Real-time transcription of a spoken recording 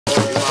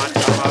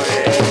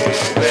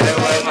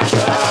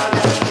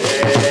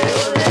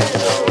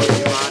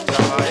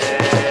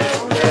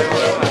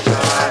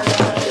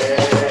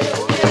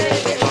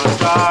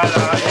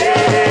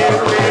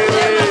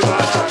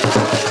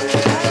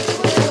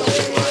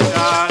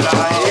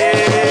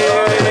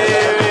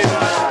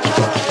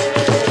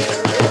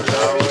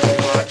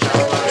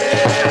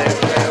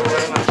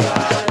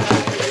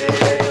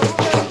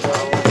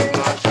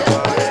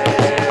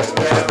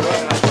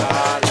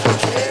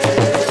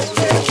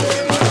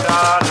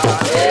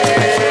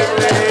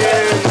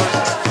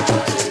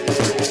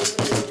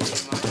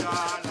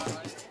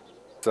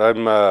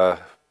I'm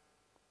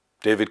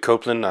David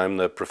Copeland. I'm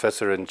the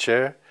professor and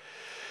chair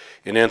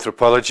in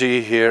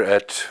anthropology here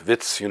at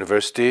Wits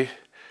University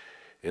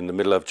in the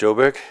middle of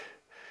Joburg.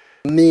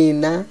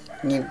 Mina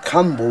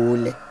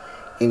ngikambule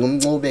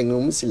ngumncube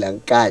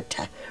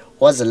ngumsilankatha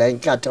wazela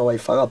inkatha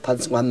wayifaka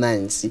phansi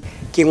kwamanzi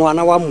ke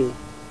ngwana wa mo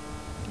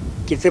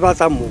ke tseba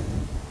tsa mo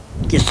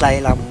ke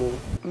hlaela mo.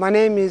 My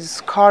name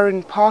is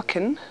Karen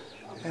Parkin.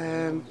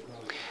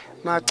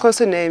 My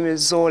Xhosa name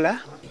is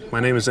Zola. My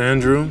name is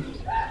Andrew.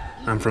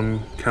 I'm from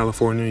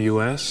California,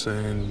 US,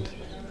 and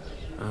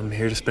I'm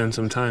here to spend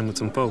some time with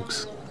some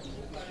folks.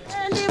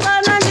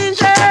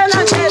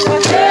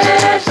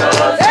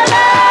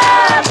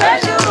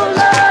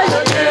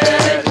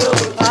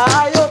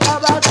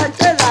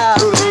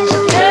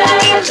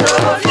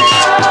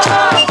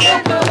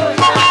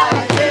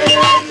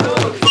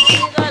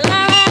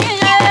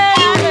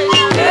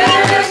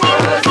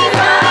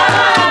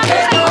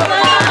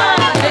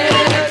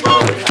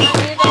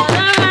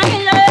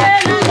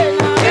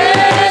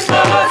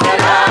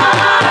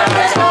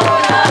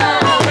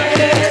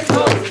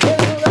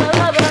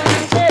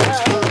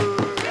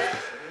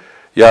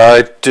 Yeah,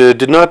 it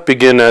did not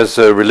begin as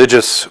a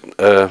religious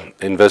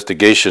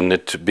investigation.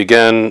 It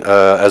began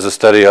as a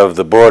study of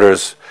the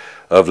borders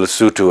of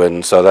Lesotho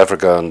and South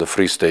Africa and the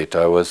Free State.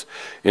 I was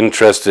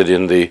interested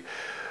in the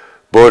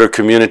border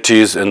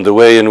communities and the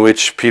way in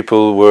which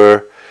people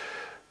were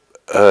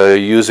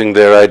using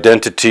their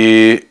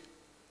identity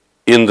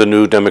in the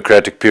new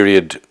democratic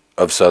period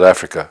of South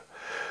Africa,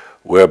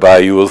 whereby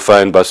you will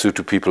find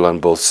Basotho people on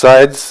both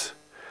sides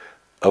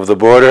of the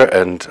border,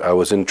 and I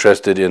was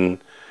interested in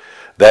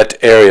that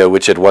area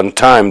which at one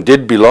time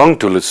did belong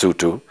to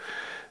Lesotho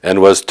and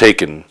was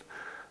taken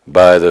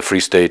by the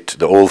Free State,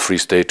 the old Free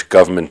State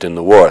government in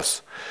the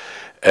wars.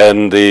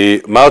 And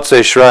the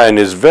Mautse shrine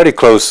is very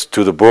close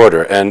to the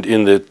border and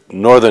in the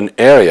northern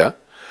area,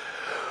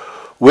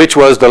 which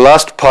was the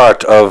last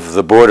part of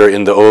the border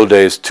in the old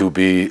days to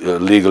be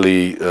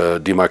legally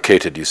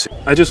demarcated, you see.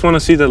 I just want to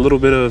see that little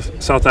bit of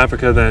South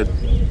Africa that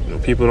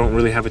people don't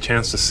really have a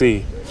chance to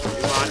see.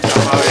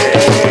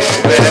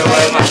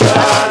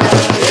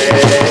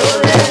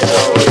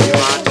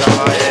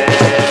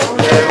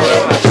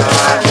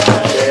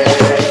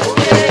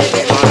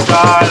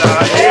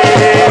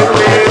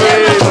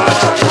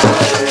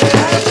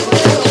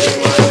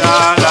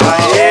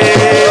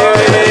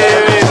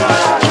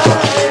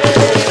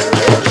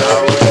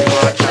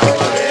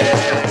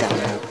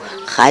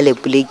 Gale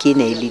poleke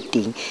ena ile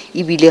teng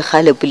ebile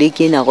gale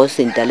poleke ena go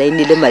sentala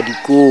ene le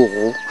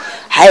madikoro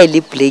ha ile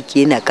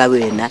poleke ena ka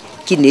wena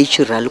ke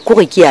natural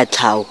gore ke ya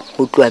tlhao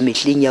go tloa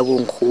mehleng ya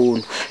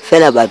bonkgono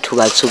fela batho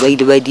ba tsoba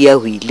ile ba dia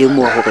ho ile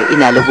mo gore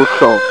ena le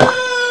bohlokwa.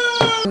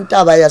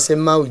 Intaba ya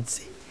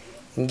seMautse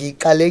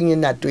ngiqale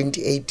ngina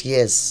 28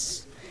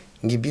 years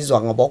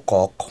ngibizwa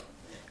ngobogogo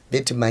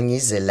bethi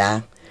mangize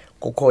la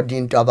kukho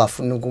into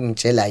abafuna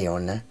ukungitshela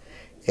yona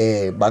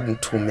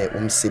bangithume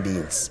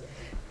umsebenzi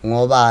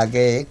ngoba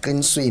ke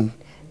eqinisweni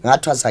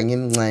ngathwasa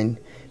ngimncane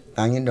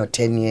ngangino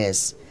 10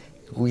 years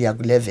kuya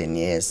ku 11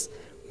 years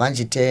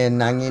manje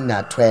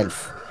ngina 12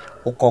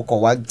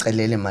 ugogo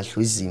wakucelele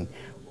Madluzini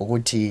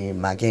ukuthi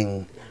make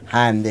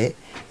ngihambe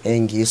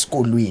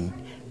ngiyesikolweni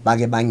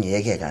bake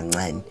bangiyeke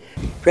kancane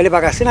Jwale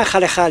baka sena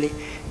kgale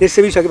le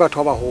sebediswa ke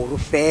batho ba baholo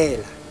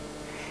fela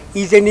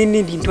itse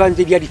nini dintho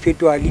ntse di a di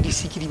fetoa le di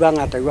siki di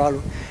bangata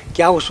jwalo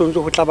ke a go sontse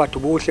go tla batho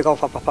bohle ka go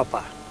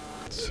fapafapana.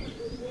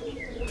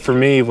 For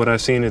me, what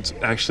I've seen, it's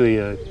actually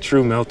a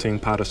true melting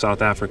pot of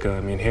South Africa. I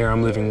mean, here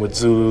I'm living with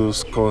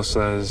Zulus,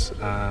 Xhosas,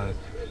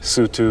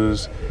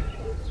 Sothos,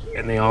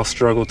 and they all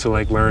struggle to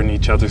like learn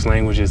each other's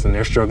languages, and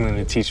they're struggling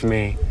to teach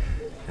me.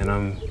 And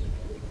I'm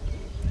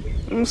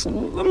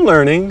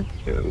learning.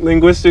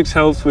 Linguistics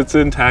helps with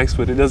syntax,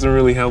 but it doesn't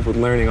really help with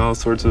learning all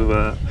sorts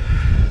of,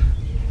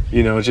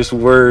 you know, just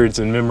words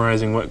and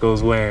memorizing what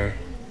goes where.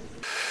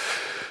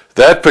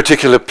 That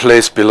particular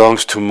place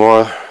belongs to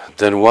more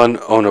than one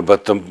owner,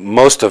 but the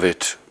most of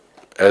it,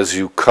 as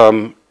you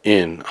come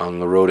in on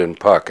the road in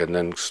Park and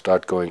then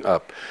start going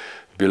up,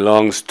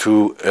 belongs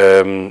to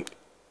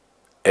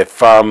a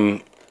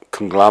farm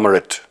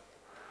conglomerate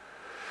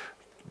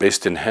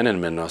based in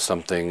Henenman or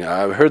something.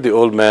 I heard the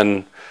old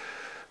man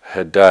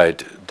had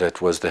died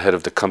that was the head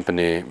of the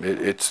company.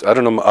 It's, I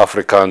don't know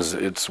Afrikaans,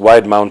 it's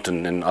Wide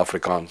Mountain in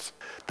Afrikaans.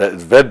 That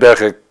is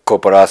Wetberge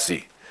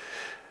Coöperatie,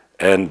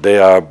 and they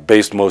are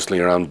based mostly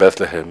around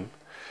Bethlehem.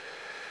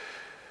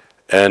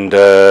 And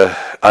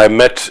I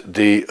met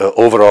the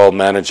overall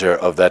manager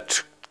of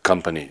that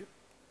company.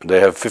 They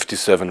have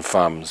 57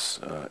 farms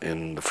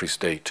in the Free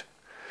State,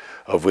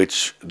 of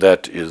which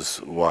that is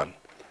one.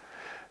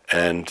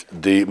 And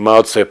the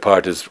Mautse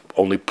part is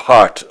only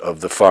part of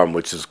the farm,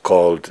 which is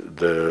called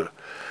the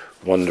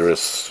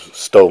Wondrous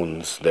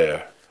Stones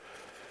there,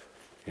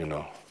 you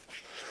know.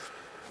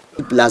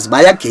 Plus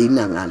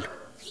bayageina ngalo.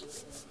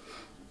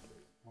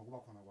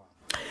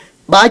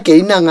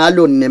 Bayageina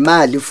ngalo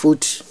nemali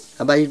futhi.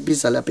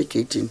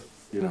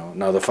 You know,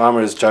 now the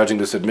farmer is charging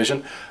this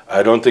admission.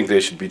 I don't think they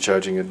should be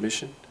charging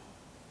admission.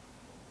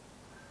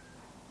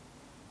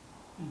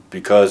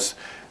 because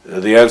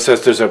the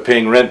ancestors are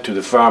paying rent to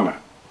the farmer.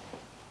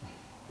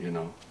 You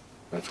know,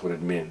 that's what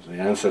it means. The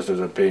ancestors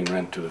are paying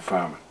rent to the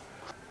farmer.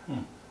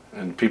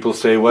 And people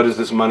say, what is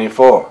this money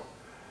for?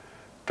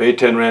 Pay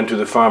 10 rand to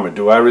the farmer.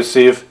 Do I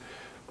receive,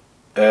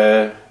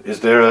 is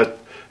there a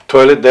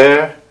toilet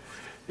there?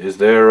 Is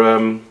there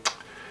a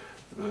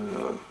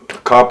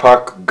car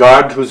park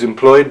guard who's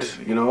employed?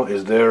 You know,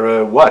 is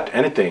there what?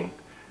 Anything?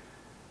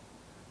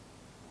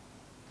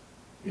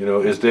 You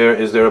know, is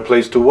there a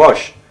place to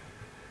wash?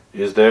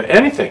 Is there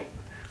anything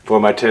for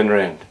my 10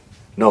 rand?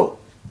 No.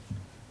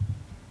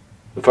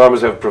 The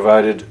farmers have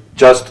provided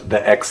just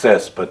the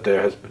excess, but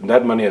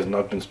that money has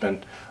not been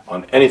spent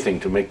on anything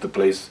to make the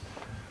place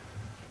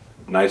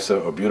nicer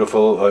or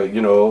beautiful,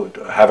 you know,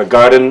 have a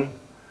garden,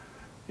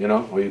 you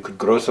know, where you could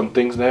grow some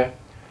things there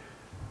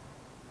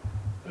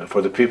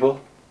for the people.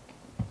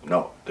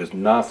 No, there's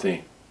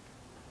nothing.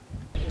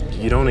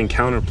 You don't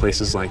encounter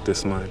places like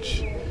this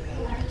much.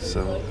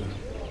 So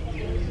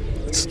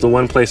it's the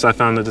one place I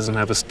found that doesn't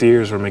have a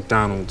Steers or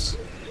McDonald's.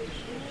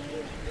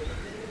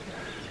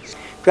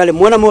 Jwale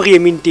mona mo re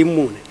emeng teng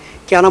mona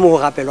ke ana mo ho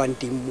rapelwang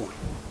teng mona.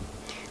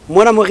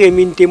 Mona mo re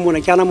emeng teng mona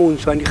ke ana mo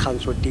ntshwang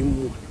dikgantsho teng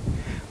mona.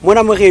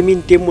 Mona mo re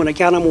emeng teng mona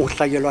ke ana mo ho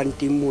hlagelwang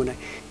teng mona.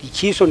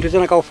 Ditjhiso ntho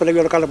tsena kaofela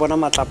jwalo ka le bona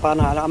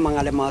matlapana a mang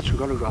a le matsho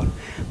jwalo jwalo.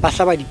 Ba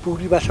hlaba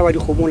dipudi, ba hlaba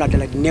dikgomo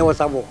latela dineo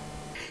tsa bona.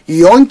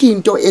 Yonke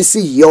into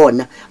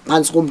esiyona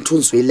phansi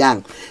komthunzi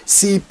welanga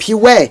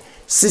siphiwe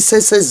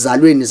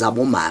sisesezalweni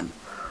zabomama.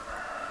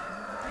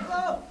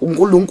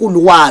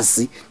 uNkulunkulu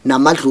wazi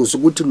namadlozi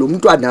ukuthi lo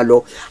mntwana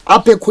lo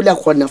apha ekhula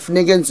khona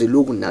funeka enze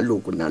lokhu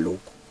nalokhu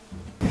nalokhu.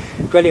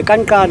 Jwale ka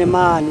nqane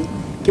mane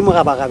ke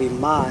morabagabe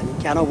mane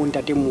ke ana bo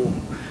ntate mo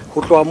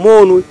go tloa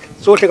mono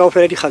tsohle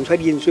kaofela di kgantshwa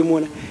di entswe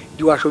mona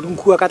di washo di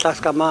nkhuwa ka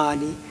tlase ka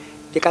mane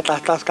le ka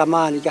tlase ka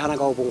mane ke hana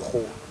ka go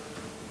bonkgo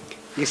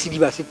le se di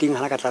ba se teng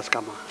hana ka tlase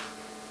ka mane.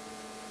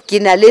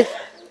 Ke na le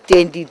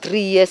 23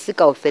 years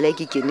kaofela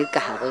ke kene ka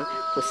hare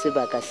go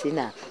sebaka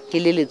sena ke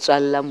le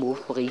letswalla mo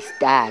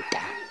Foreisetata.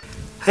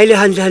 Ha ile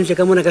hantle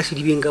ka mona ka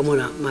sedibeng ka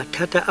mona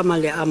mathata a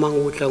male a mang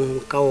o tlang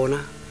ka ona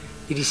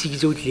le di siki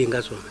tse o tlileng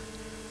ka tsona.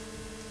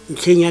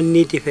 Ntlheng ya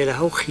nnete fela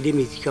ha o khile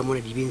metsi ka mona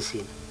dibeng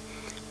sena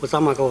o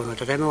tsamaya ka ona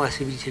tata me wa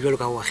sebeditse jwalo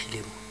ka wa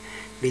khile mo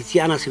metsi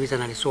ana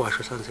sebetsana le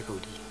soasho sa ntse ka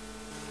odimo.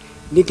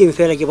 Nneteng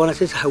fela ke bona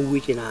se se hauwe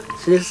tjena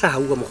se ne se sa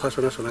hauwa mokgwa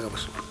sona ka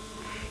bosona.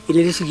 E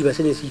le sediba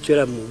se ne se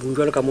itshwela mobung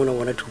jwalo ka mona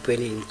bona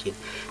thupene e tjena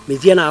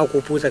metsi ana a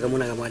kopotsa ka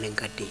mona ka maleng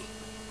ka teng.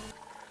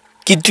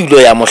 Ke tulo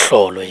ya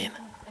mohlolo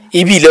ena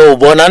ebile o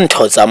bona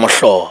ntho tsa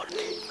mohlolo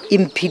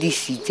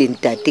Imphidisitse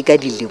ntate ka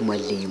dilemo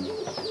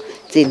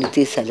tseno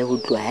tse sa le go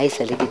tloa ha e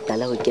sa le ke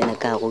tala go kena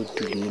ka go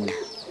tulena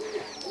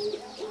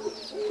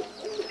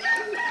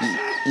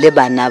le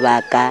bana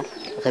ba ka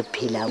re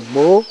phela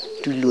mo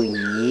tulong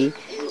ye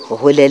go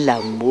holela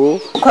mo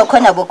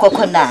khona bo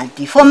coconut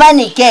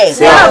fomane ke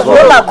bo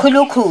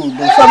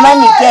makhulukhulu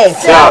fomane ke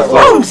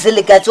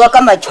umzilikazi wa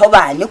ka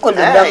machobane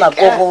kolona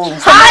makogong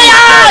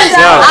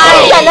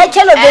haya la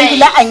tshelo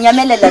bengila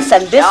anyamelela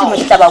sambesi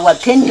mohlaba wa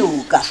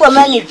phenduka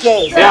fomane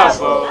ke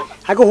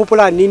ha ke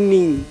hopola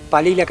nning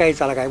palile ka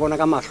etsala ka bona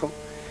ka mahlo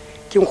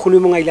ke nkgolo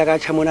mong a ile ka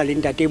tšhamona le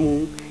ntate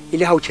mong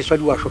ile ha o tsheswa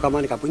diwasho ka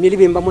mane ka bo ne le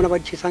beng ba mona ba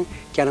tshesang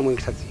ke ana mo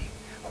nkitsa tseng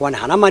go bona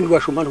hana mane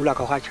diwasho mane hula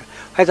ka go acha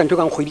ha etsa ntho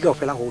ka nkgwedi ka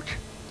ofela go tša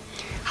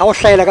ha o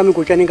hlaela ka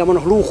mekotjaneng ka mona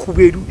go le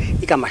khubedu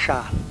e ka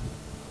mashala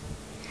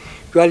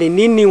jwale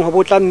nning ho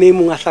botla mme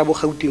mong a hlabo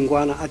Gauteng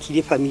kwana a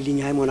tlile family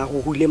ya mona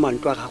go hule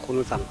mantwa ga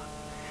gono tsama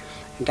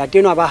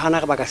ntate no ba hana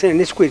re ba ka sena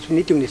ne sekwetso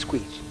ne teng ne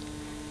sekwetso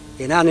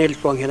ena ne le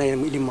tlong hena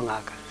ile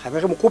mongaka ga be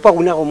re mo kopa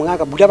rona go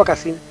mongaka bula ba ka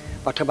sena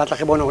batho ba tla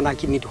ge bona gona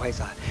ke nnete go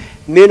etsa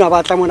mme no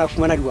ba tla mona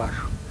fumana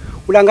diwasho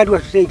o langa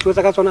diwasho tse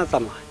tlotsa ka tsona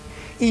tsama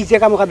e itse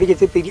ka moga beke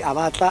tse pedi a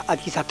batla a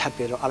tlisa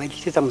thapelo a ba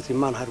tlisetsa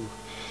motsimane ha rona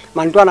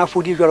mantwana a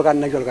fodi jwalo ka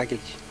nna jwalo ka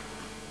keletse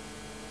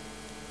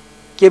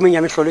ke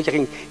menya mehlolo ke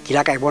reng ke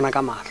la ka e bona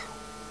ka mahlo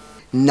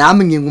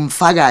nami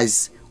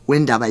ngingumfakazi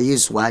wendaba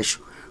yeziwasho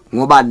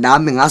ngoba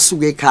nami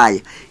ngasuka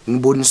ekhaya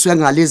ngiboniswe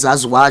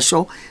ngalezazi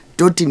washo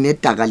doti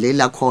nedaka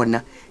lela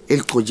khona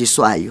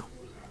eligcotshiswayo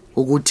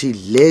ukuthi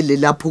lele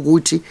lapho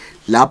ukuthi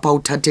lapha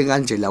uthathe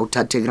kanje la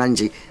uthathe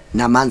kanje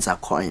namanzi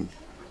akhona.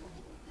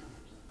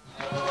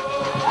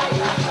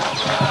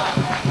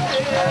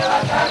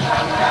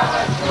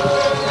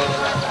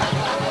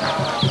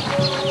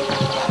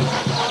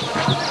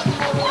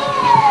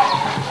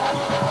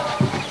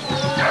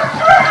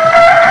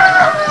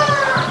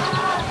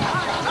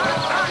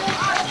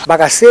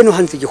 baka seno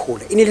hantse ke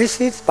gola ene le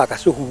se baka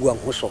se ho buang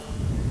ho sona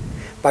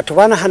batho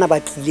bana hana ba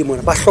tlile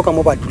mona ba hloka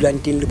mo ba dulang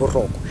teng le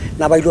boroko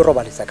na ba ile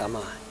roba letsa ka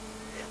mane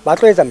ba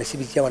tlo etsa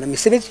mesebetsi ya bona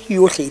mesebetsi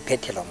yohle e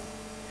phethela mo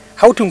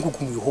ha o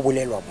thunkukumu ho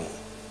bolelwa mo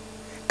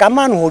ka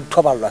mane ho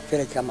thoballwa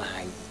fela ke ka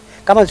mahai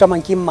ka mantswe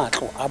mang ke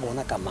matlo a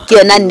bona ka mane ke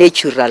yona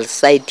natural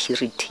site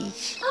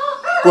heritage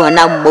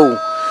bona mo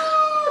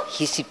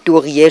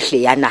history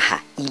yehle ya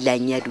naha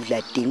ilanya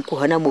dula teng ko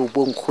hona mo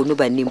bo nkgono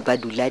ba neng ba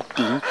dula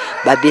teng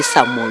ba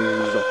besa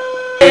mollo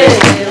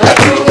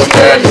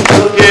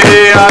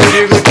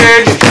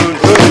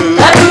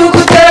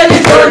Atukuteli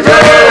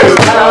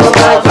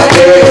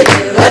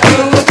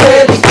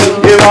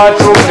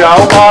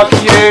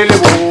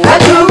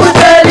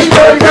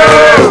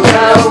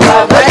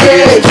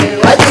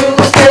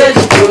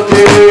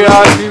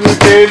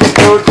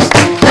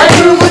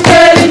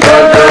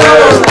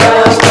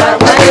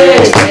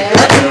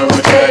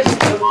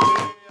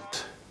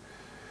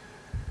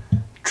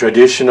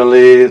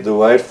traditionally, the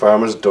white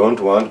farmers don't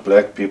want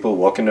black people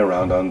walking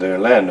around on their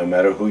land, no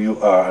matter who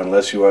you are,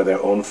 unless you are their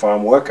own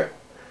farm worker.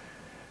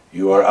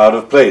 You are out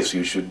of place.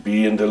 You should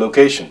be in the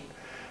location.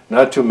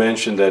 Not to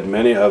mention that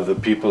many of the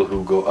people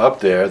who go up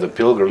there, the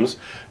pilgrims,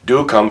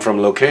 do come from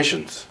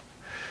locations.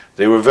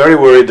 They were very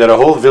worried that a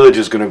whole village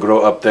is going to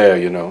grow up there,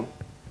 you know.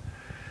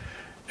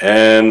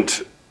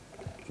 And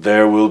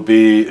there will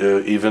be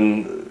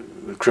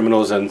even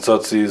criminals and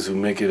tsotsis who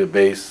make it a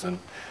base and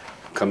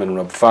come and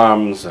rob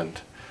farms, and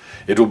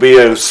it will be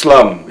a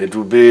slum. It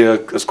will be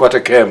a squatter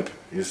camp,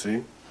 you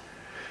see.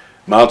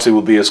 Mautse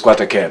will be a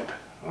squatter camp.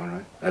 All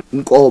right.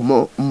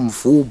 Inkomo,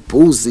 umvu,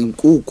 bhuzi,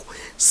 inkukhu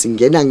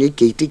singena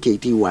ngegate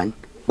 1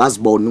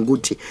 bazibona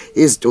ukuthi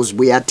izinto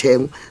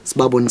zibuyathengwa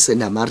sibabonise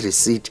nama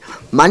receipt.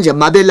 Manje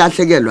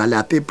mabelahlekelwa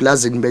lapha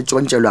eplazini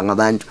betshontshelwa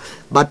ngabantu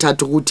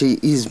bathatha ukuthi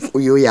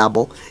izimfuyo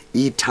yabo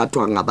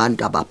ithathwa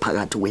ngabantu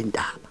abaphakathi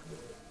kwendaba.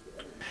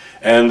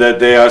 And that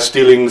they are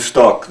stealing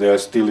stock, they are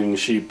stealing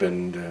sheep,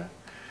 and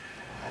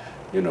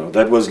you know,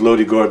 that was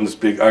Lodi Gordon's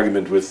big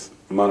argument with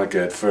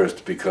Monica at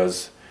first,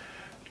 because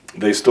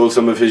they stole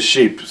some of his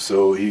sheep.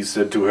 So he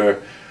said to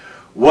her,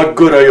 "What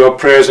good are your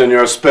prayers and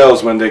your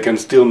spells when they can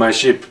steal my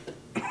sheep?"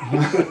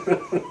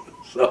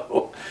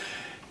 So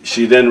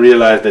she then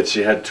realized that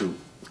she had to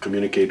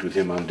communicate with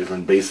him on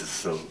different bases,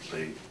 so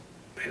they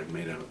have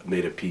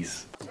made a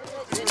peace.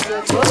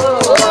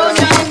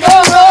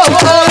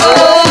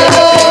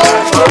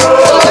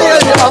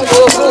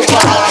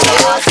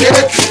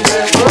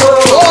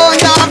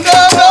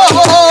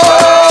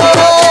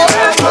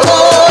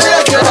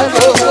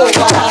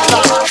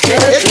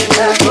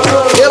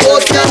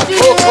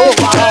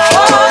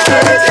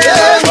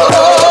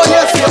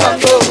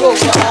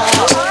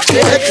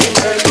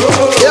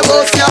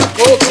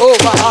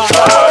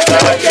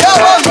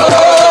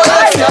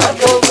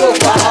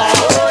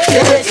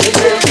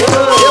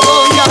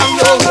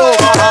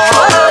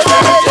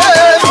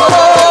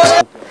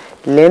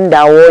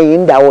 Lendawo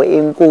indawo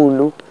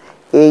enkulu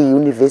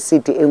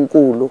university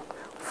enkulu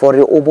for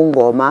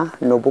ubungoma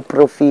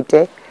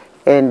nobuprofite,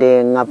 and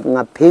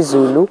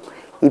ngaphezulu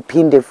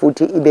iphinde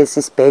futhi ibe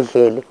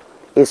sisibhedlele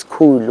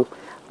esikhulu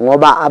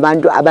ngoba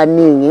abantu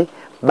abaningi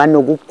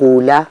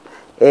banokugula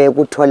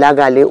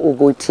kutholakale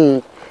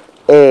ukuthi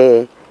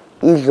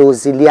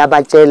idlozi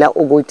liyabatshela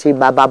ukuthi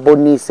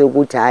bababonise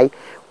ukuthi hayi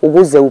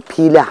ukuze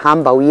uphile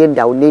hamba uye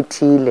endaweni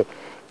ethile,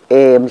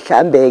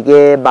 mhlambe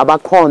ke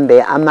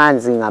babakhombe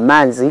amanzi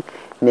ngamanzi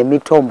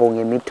nemithombo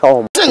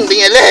ngemithombo.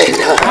 Sengibingelela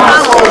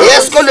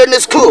esikoleni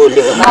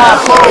esikhulu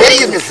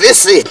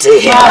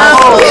e-university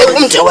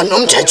kumjawa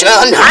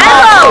nomjajana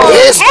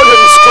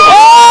esikoleni esikhulu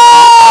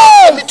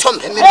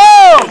imithombo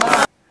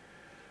emithombo.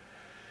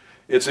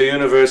 It's a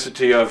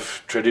university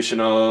of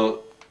traditional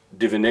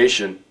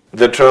divination.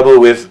 The trouble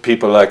with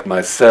people like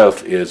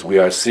myself is we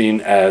are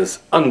seen as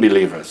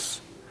unbelievers,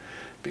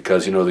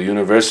 because, you know, the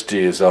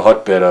university is a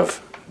hotbed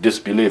of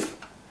disbelief.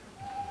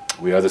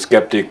 We are the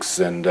skeptics,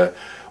 and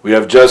we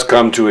have just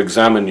come to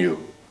examine you.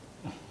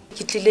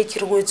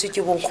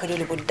 I've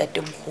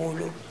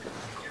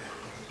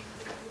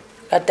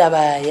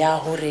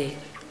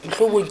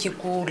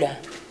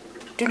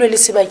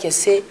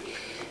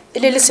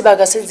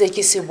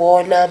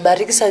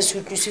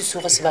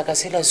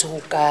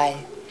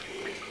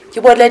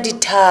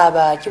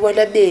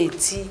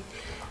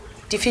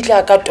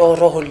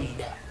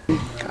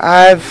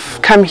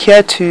come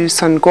here to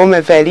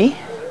Sangoma Valley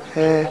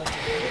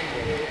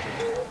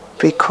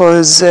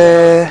because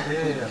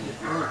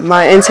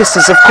my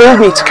ancestors have called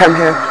me to come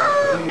here.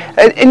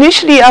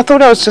 Initially I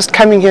thought I was just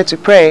coming here to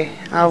pray.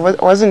 I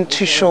wasn't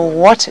too sure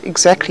what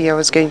exactly I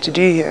was going to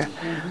do here.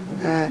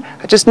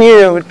 I just knew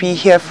I would be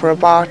here for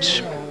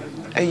about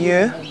a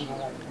year.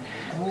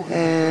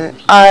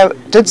 I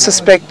did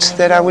suspect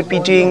that I would be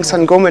doing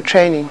Sangoma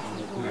training,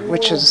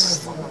 which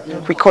is,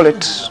 we call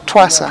it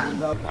Twasa.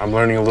 I'm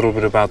learning a little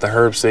bit about the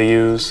herbs they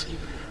use,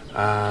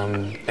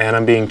 and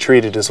I'm being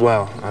treated as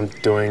well. I'm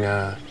doing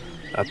a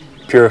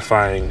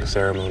purifying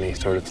ceremony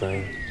sort of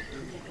thing.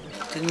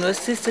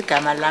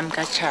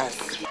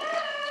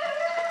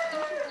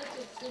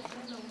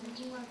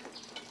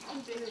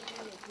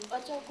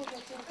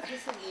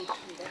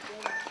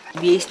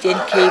 Eastern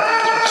Cape,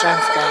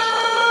 Transkei.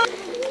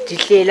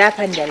 Dihlela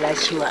apha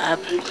ndalashiwa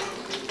apha.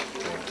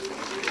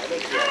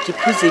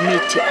 Diphuze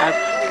imithi apha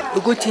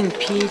ukuthi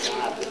ndiphile.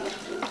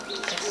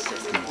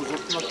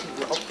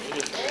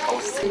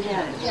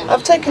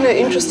 I've taken an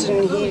interest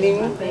in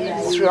healing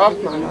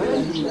throughout my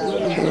life.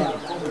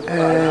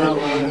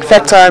 In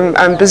fact,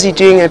 I'm busy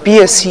doing a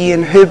BSc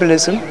in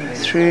herbalism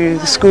through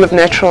the School of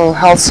Natural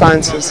Health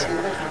Sciences,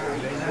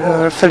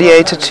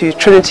 affiliated to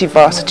Trinity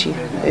Varsity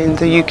in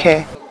the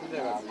UK.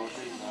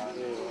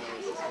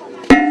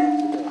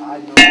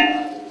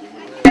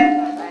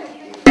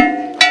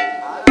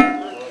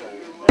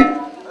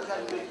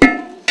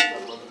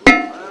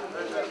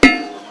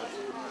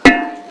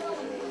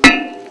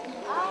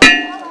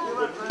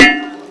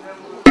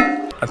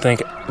 I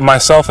think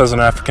myself as an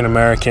African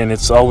American,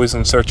 it's always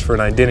in search for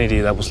an identity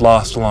that was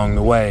lost along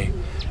the way.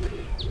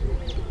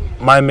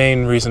 my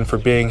main reason for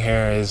being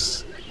here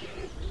is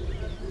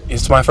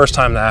it's my first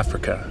time to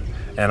Africa,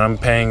 and I'm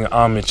paying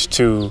homage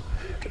to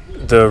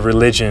the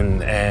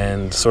religion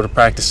and sort of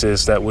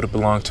practices that would have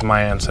belonged to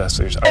my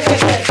ancestors.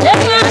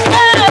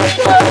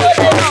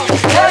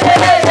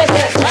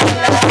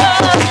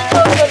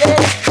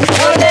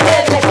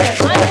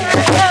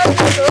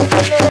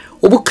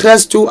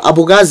 ubuKristu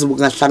abukazi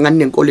bungahlangani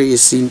nenkolo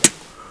yesintu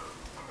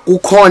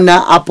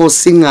ukhona apho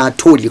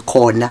singatholi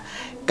khona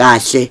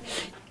kahle.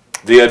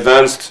 The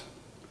advanced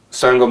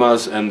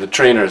sangomas and the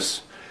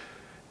trainers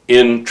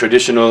in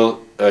traditional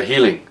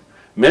healing,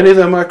 many of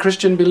them are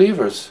Christian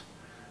believers.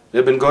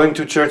 They've been going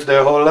to church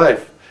their whole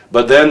life,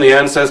 but then the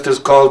ancestors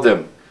called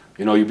them.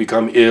 You know, you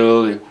become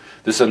ill,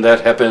 this and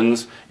that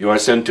happens, you are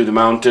sent to the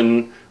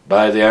mountain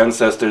by the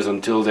ancestors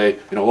until they,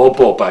 you know,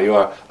 opopa, you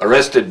are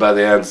arrested by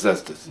the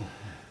ancestors.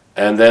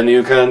 And then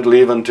you can't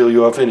leave until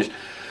you are finished.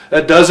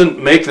 That doesn't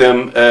make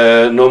them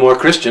no more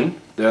Christian.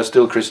 They are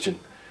still Christian.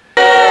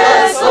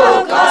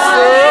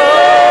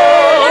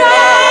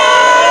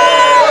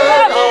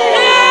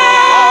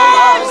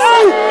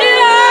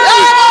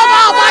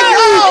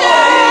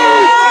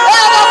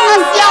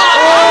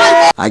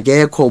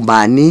 Akekho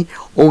bani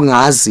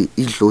ongazi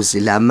idlozi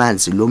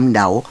lamanzi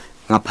lomndawo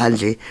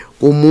ngaphandle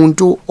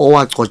kumuntu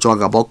owagcotshwa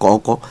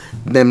ngabogogo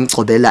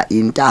bemgcobela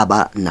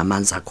intaba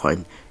namanzi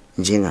akhona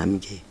njengami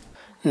ke.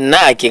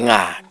 Nna ke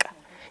ngaka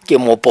ke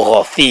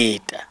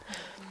moprofeta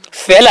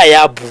fela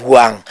ya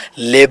buang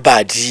le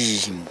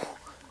badimo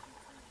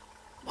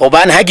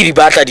hobane ha ke di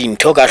batla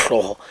dintho ka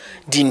hloho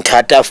di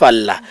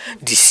nthatafalla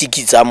di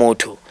siki tsa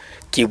motho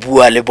ke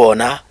bua le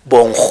bona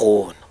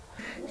bonkgono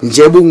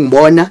nje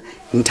bungibona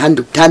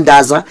ngithanda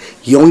ukuthandaza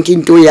yonke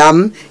into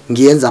yami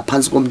ngiyenza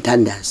phansi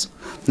komthandazo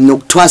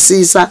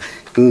nokuthwasisa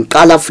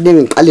ngiqala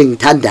funeke ngiqale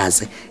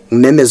ngithandaze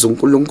ngimemeza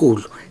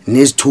uNkulunkulu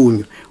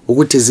nezithunywa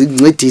ukuthi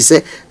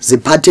zincedise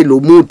ziphathe lo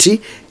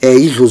muthi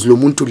idlozi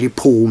lomuntu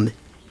liphume.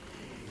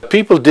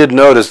 People did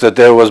notice that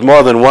there was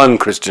more than one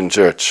Christian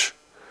church.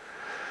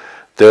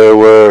 There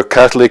were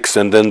Catholics,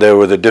 and then there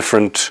were the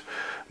different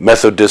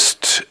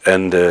Methodist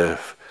and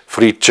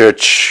Free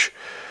Church.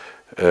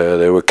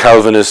 There were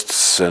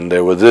Calvinists, and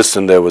there were this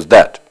and there was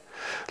that.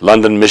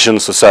 London Mission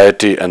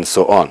Society, and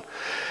so on.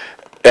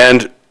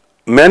 And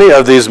many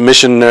of these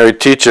missionary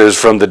teachers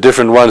from the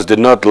different ones did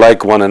not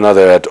like one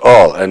another at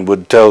all and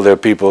would tell their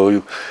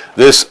people,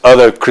 this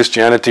other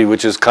Christianity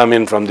which has come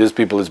in from these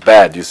people is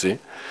bad, you see.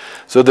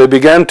 So they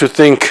began to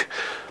think,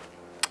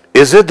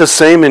 is it the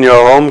same in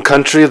your home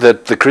country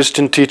that the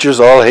Christian teachers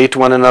all hate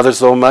one another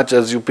so much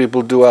as you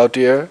people do out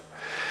here?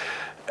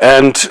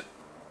 And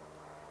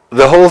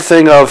the whole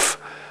thing of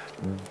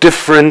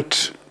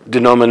different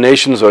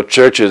denominations or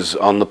churches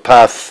on the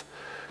path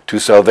to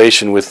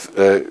salvation with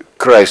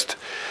Christ,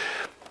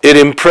 it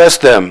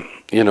impressed them,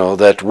 you know,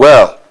 that,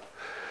 well,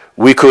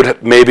 we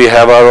could maybe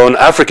have our own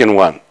African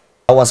one.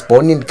 I was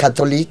born in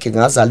Catholic,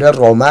 ngazalwe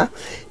Roma,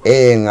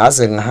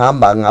 ngaze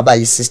ngihamba ngaba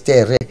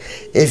yisister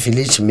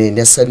village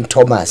mine St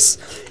Thomas.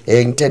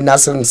 Ngithe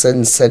nase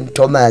ngisen St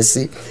Thomas,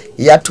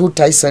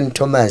 yathutha St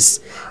Thomas,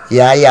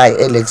 yaya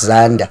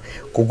Alexander.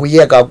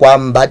 Kukuyeka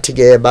kwami bathi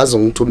ke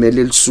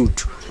bazongithumela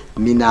eLesotho.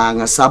 Mina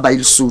ngasaba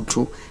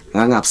eLesotho,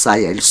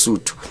 ngangabusaya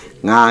eLesotho.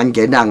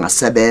 Ngangena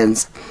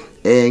ngasebenza.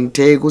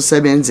 Ngithe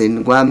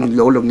kusebenzeni kwami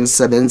lolo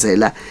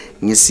ngisebenzela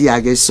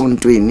ngisiya ke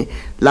esontweni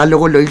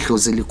laloko lo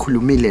idlozi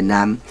likhulumile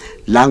nami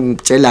la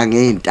ngitshela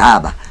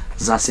ngeintaba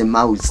zase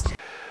Mautse.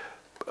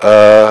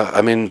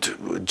 I mean,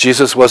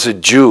 Jesus was a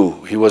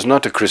Jew. He was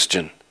not a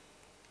Christian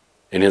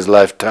in his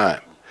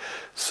lifetime.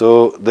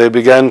 So they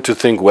began to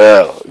think,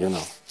 well, you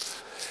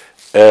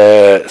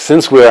know,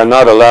 since we are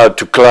not allowed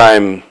to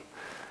climb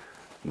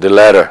the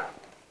ladder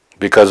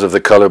because of the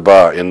color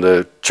bar in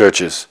the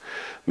churches,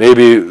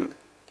 maybe,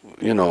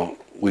 you know,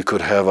 we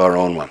could have our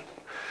own one.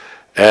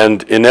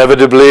 And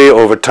inevitably,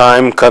 over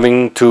time,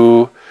 coming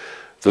to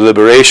the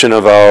liberation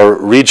of our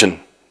region,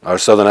 our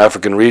Southern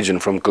African region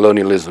from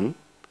colonialism,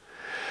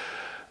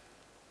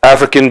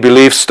 African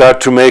beliefs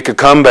start to make a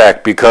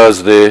comeback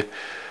because the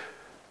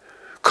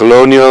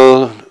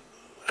colonial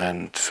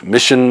and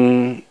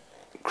mission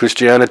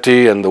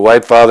Christianity and the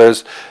white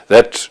fathers,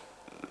 that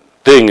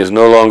thing is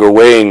no longer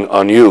weighing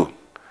on you.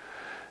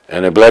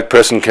 And a black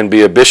person can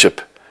be a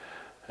bishop,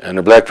 and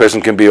a black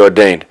person can be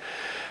ordained.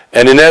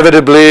 And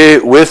inevitably,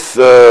 with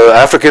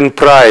African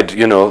pride,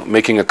 you know,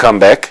 making a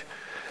comeback,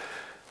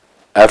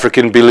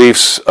 African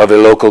beliefs of a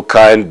local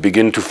kind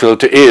begin to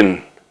filter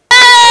in.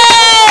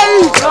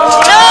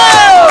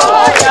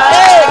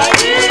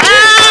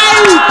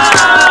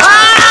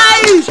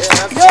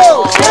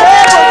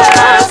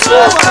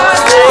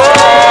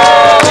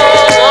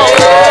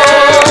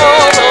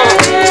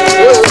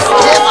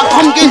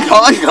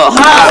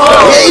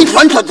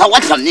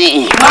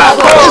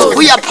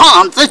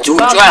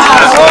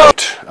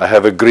 I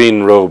have a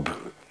green robe.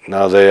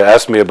 Now they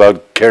asked me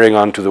about carrying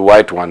on to the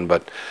white one,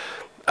 but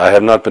I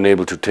have not been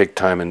able to take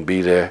time and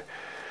be there.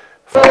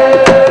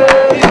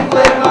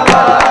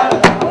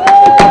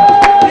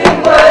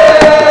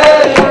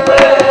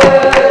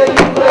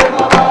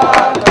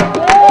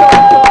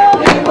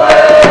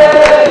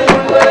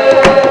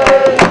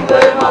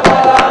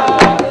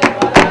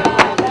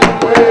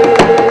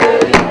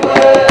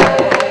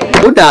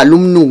 Udala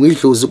umnungu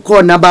idlozi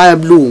khona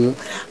abalungu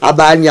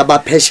abanye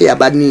abapheshe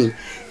abaningi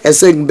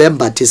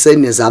esengibembathise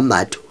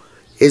nezambatho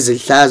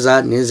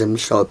ezihlaza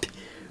nezemhlophe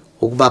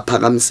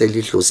ukubaphakamisela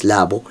idlozi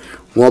labo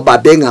ngoba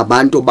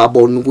bengabantu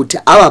babona ukuthi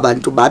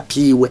ababantu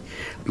baphiwe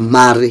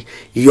mari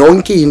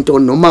yonke into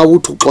noma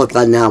uthi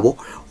uxoxa nabo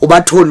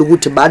ubathola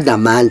ukuthi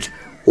banamandla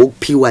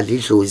ukuphiwa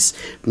lidlozi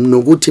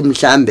nokuthi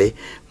mhlambe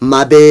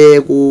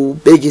mabe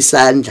kubeka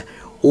isandla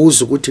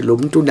uze ukuthi lo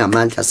muntu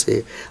unamandla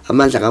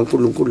amandla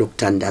kaNkulunkulu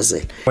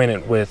okuthandazela.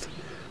 With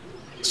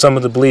some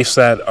of the beliefs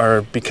that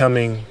are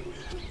becoming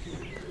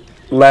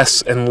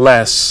less and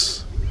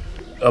less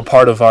a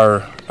part of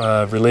our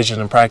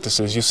religion and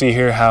practices. You see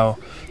here how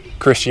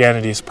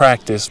Christianity is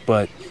practiced,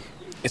 but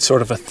it's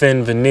sort of a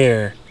thin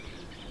veneer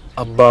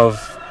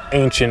above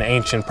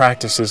ancient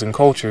practices and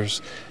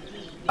cultures.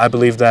 I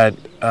believe that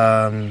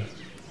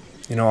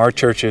our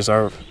churches,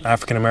 our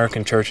African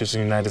American churches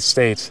in the United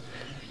States,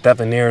 that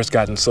veneer has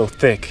gotten so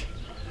thick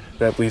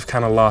that we've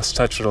kind of lost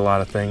touch with a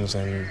lot of things,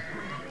 and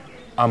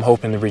I'm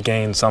hoping to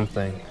regain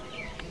something.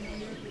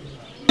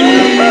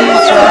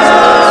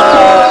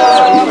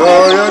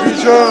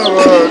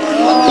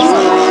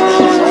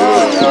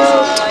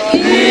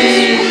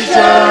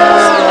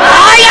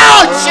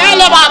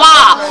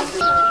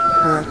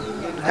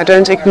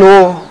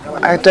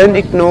 I don't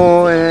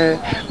ignore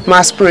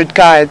my spirit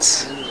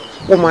guides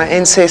or my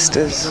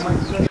ancestors.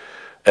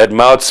 At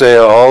Mautse,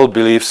 all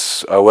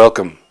beliefs are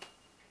welcome.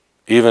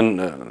 Even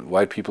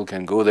white people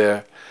can go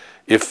there.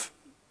 If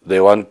they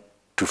want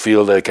to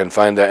feel they can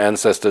find their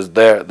ancestors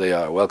there, they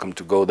are welcome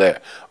to go there.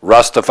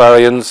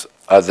 Rastafarians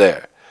are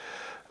there.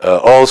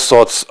 All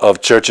sorts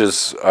of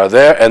churches are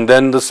there. And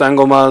then the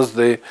Sangomas,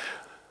 the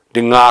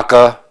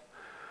Ngaka,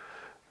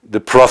 the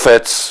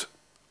prophets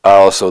are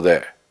also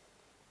there.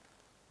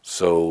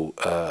 So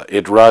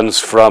it runs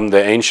from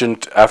the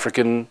ancient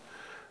African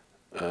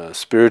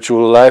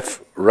spiritual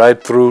life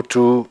right through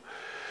to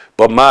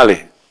Bob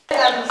Marley.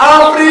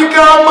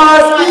 Africa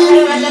must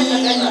be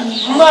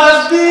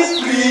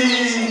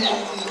free.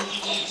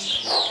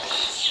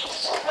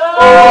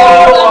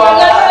 Oh, what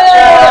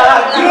a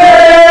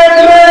great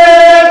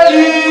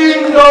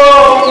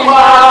kingdom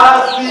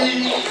must be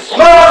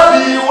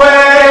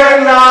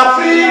when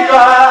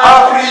Africa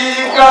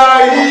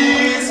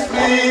is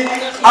free.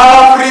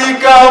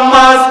 Africa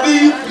must be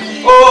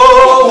free.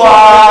 Oh,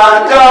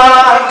 what a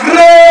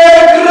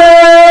great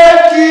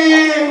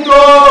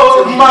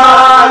kingdom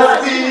must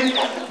be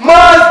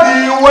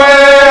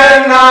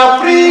when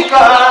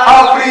Africa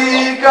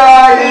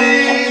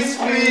is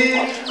free.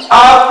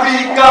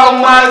 Africa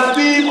must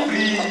be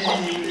free.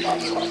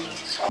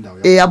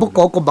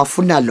 Abogogo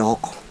bafuna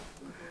lokho.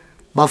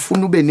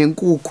 Bafuna ube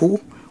nenkukhu,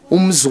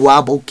 umzi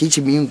wabo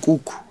ugijima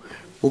inkukhu,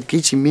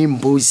 ugijima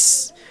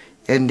imbuzi,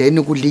 and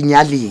then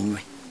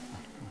kulinyalinywe.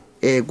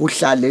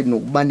 Kuhlale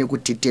nokubane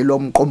kudidelwa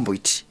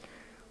umqombothi.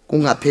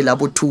 Kungaphela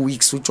abo 2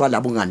 weeks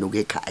utshwala bunganuka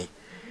ekhaya.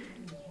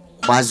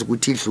 Kwazi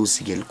ukuthi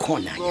idlozi ke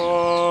likhona ke.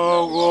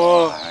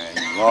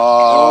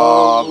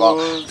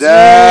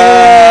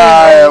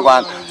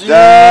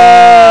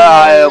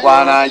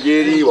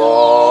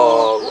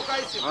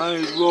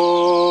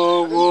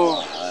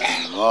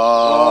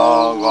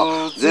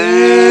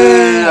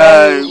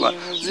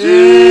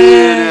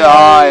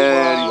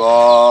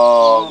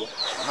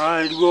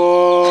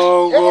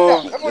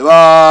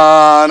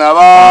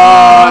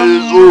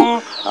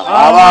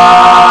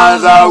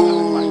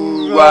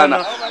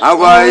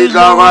 Agua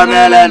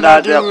itokomele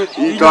ndate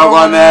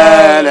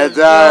itokomele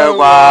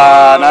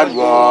kwa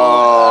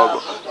nadgo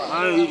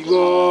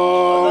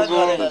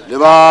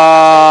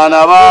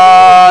Libana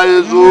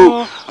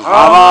baizu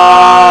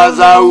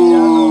abaza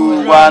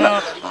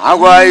uwana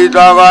agua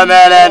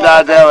itokomele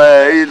ndate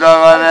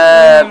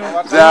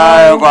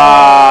itokomele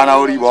kwa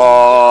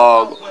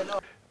nauribo.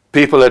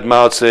 People at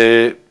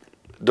Mautse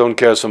don't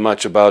care so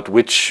much about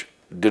which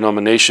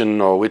denomination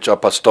or which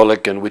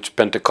apostolic and which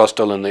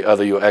Pentecostal and the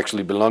other you're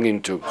actually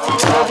belonging to.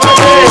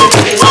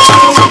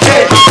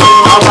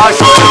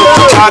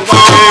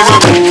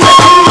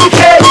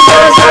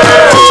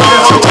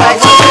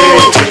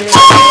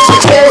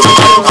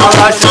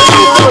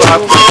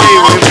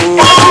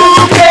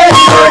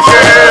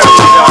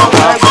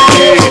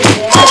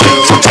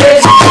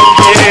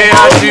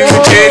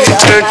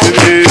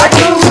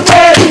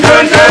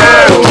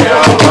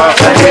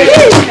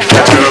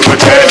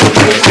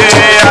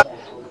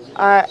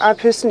 I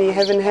personally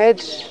haven't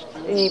had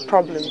any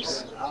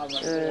problems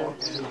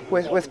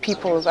with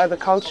people of other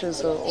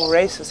cultures or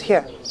races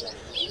here,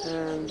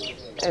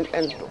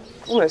 and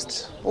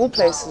almost all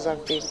places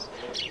I've been,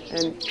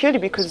 and purely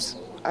because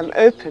I'm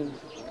open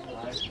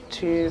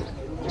to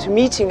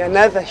meeting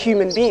another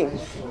human being.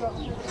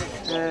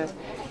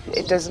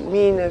 It doesn't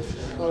mean if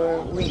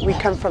we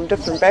come from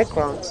different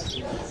backgrounds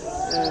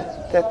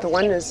that the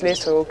one is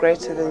lesser or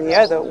greater than the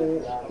other,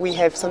 or we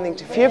have something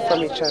to fear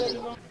from each other.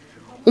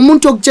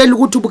 Umuntu okutshela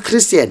ukuthi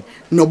ubuChristian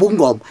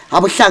nobungoma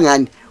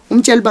abuhlangani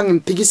umtshela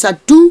bangimphikisa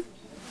tu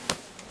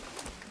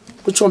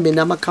kutsho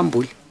mina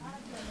amakhambuli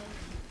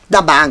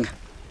dabanga.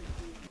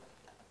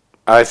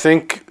 I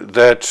think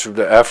that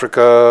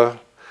Africa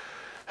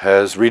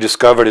has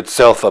rediscovered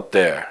itself up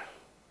there,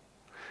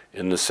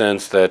 in the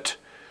sense that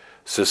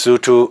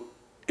Sesotho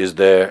is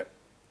there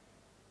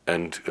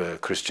and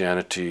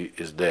Christianity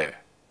is there.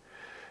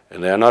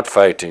 And they are not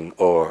fighting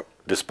or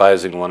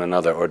despising one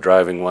another or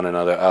driving one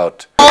another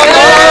out.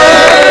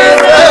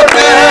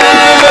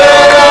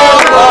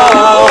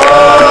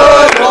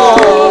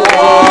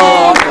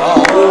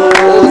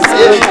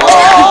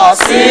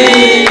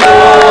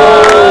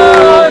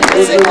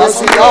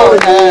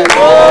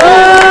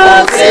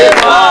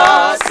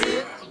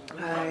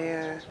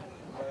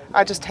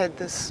 I just had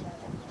this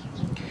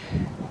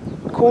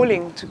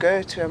calling to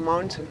go to a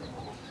mountain.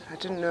 I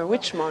didn't know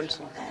which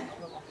mountain.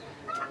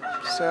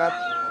 So I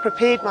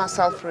prepared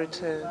myself for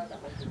it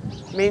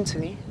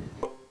mentally.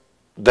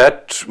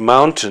 That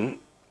mountain,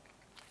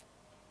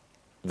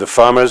 the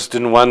farmers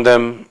didn't want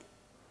them.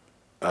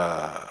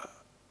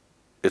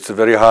 It's a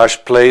very harsh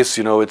place,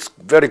 you know, it's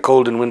very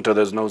cold in winter,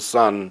 there's no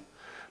sun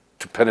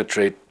to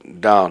penetrate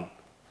down.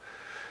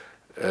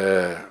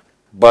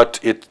 But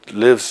it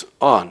lives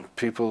on.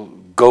 People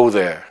go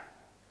there,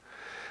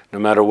 no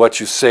matter what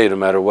you say, no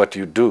matter what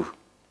you do.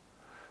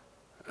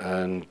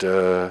 And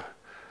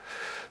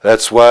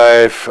that's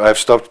why I've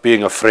stopped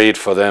being afraid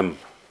for them,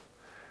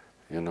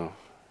 you know,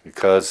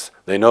 because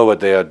they know what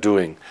they are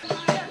doing.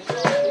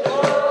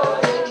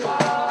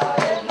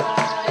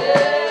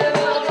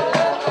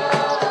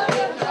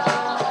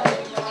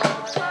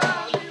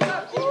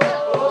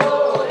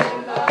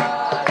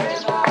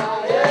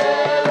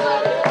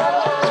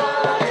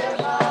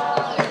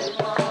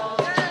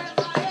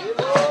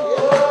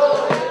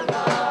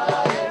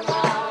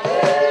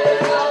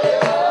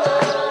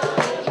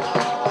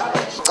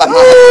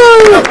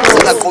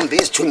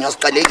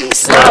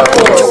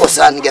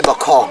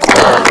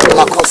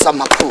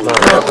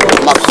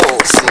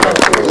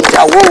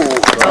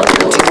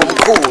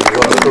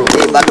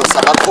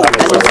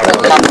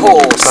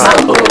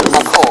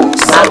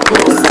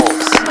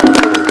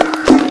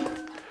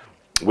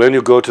 When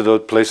you go to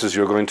those places,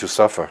 you're going to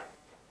suffer.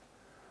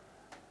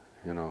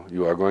 You know,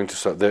 you are going to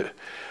suffer.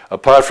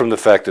 Apart from the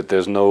fact that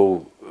there's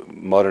no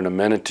modern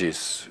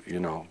amenities, you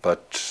know,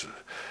 but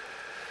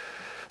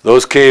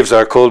those caves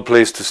are a cold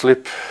place to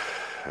sleep,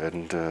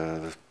 and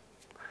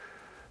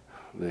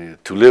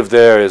to live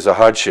there is a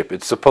hardship.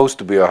 It's supposed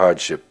to be a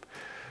hardship.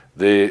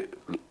 The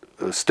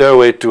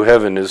stairway to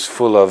heaven is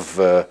full of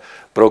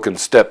broken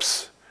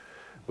steps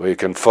where you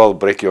can fall,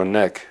 break your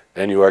neck,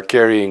 and you are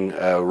carrying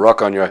a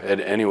rock on your head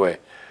anyway,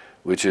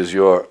 which is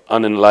your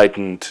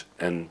unenlightened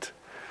and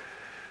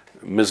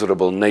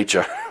miserable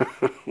nature.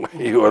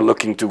 You are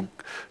looking to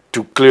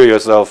clear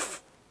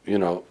yourself, you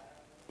know,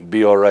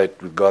 be all right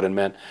with God and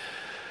man.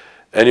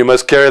 And you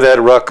must carry that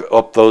rock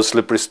up those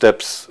slippery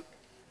steps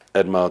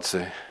at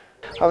Mautse.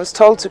 I was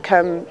told to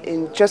come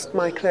in just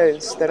my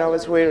clothes that I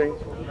was wearing.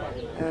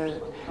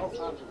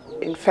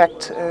 In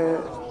fact,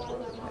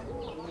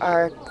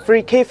 I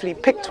very carefully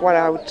picked what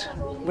I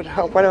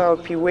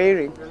would be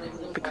wearing,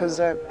 because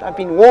I've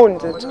been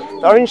warned that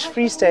the Orange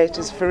Free State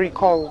is very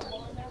cold,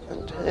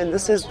 and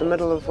this is the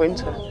middle of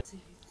winter.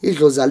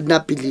 Idlozi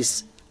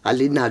alinapilisi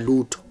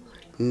alinalutho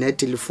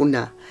nethi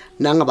lifuna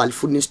nangaba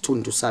lifuna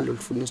isithundu salo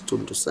lifuna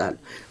isithundu salo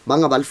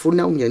bangaba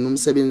lifuna ungena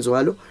umsebenzi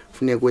walo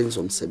funeka kwenza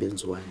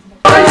umsebenzi walo.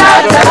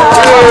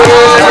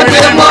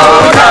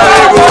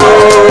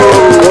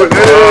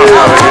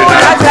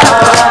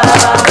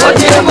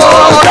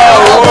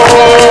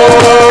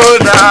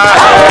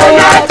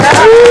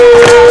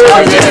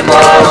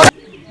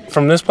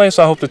 From this place,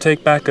 I hope to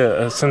take back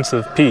a sense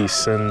of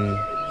peace and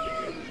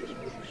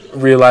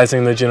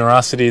realizing the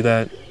generosity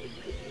that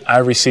I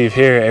receive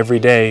here every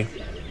day.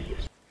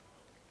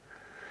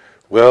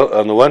 Well,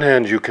 on the one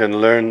hand, you can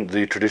learn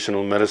the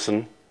traditional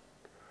medicine,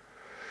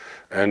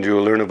 and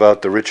you'll learn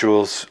about the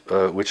rituals,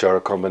 which are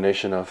a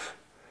combination of,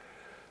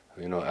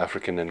 you know,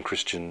 African and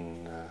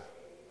Christian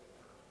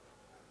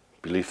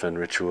belief and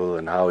ritual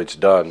and how it's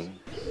done.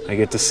 I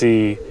get to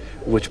see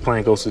which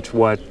plant goes with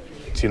what,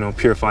 you know,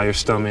 purify your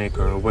stomach,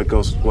 or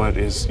what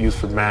is used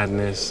for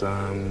madness,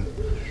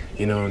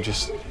 you know,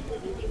 just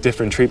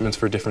different treatments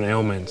for different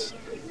ailments.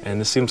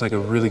 And this seems like a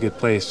really good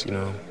place, you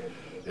know.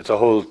 It's a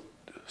whole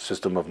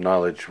system of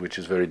knowledge which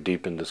is very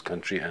deep in this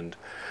country, and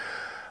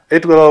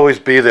it will always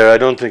be there. I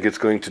don't think it's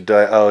going to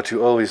die out.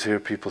 You always hear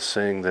people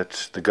saying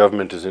that the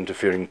government is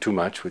interfering too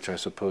much, which I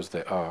suppose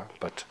they are,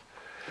 but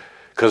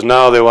because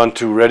now they want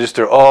to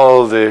register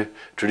all the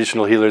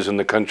traditional healers in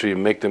the country,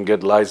 make them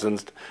get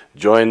licensed,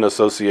 join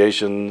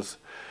associations,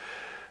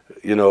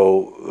 you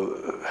know,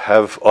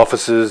 have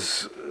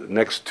offices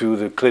next to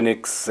the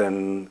clinics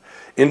and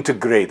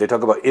integrate. They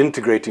talk about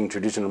integrating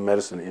traditional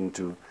medicine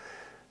into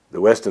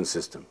the Western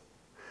system.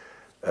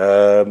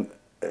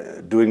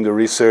 Doing the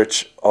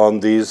research on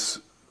these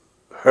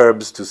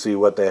herbs to see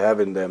what they have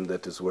in them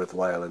that is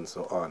worthwhile and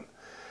so on.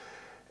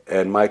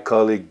 And my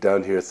colleague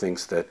down here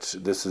thinks that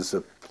this is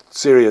a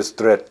serious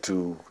threat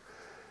to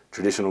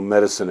traditional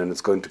medicine and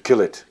it's going to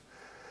kill it.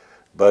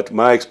 But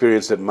my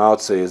experience at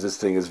Mautse is this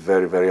thing is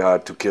very, very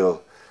hard to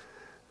kill.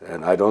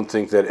 And I don't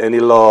think that any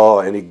law,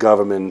 any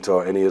government,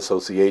 or any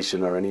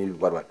association, or any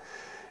what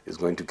is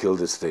going to kill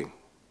this thing.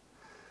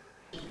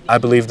 I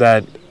believe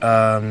that,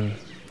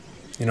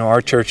 you know,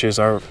 our churches,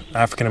 our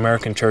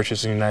African-American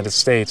churches in the United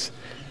States,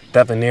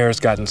 that veneer has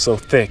gotten so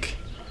thick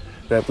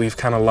that we've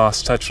kind of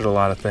lost touch with a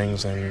lot of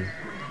things, and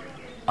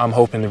I'm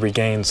hoping to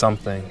regain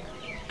something.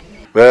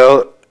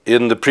 Well,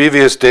 in the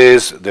previous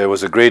days, there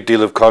was a great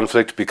deal of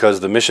conflict because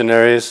the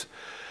missionaries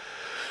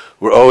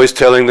were always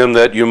telling them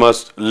that you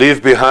must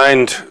leave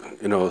behind,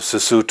 you know,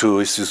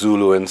 Sesotho,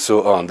 isiZulu, and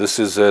so on. This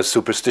is a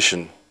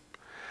superstition.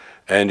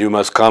 And you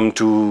must come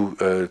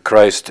to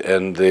Christ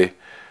and the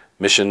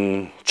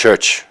mission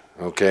church,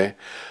 okay?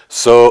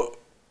 So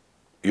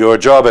your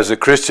job as a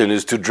Christian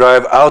is to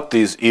drive out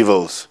these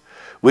evils,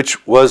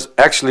 which was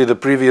actually the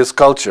previous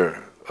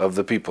culture of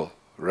the people,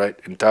 right,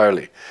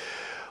 entirely.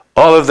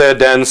 All of their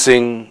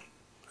dancing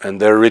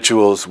and their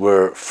rituals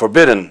were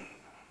forbidden,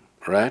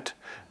 right,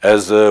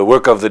 as the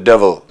work of the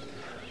devil.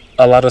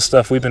 A lot of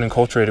stuff we've been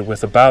enculturated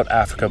with about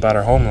Africa, about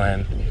our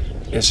homeland,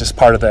 is just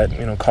part of that,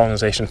 you know,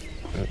 colonization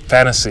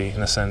fantasy,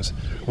 in a sense.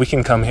 We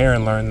can come here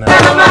and learn that.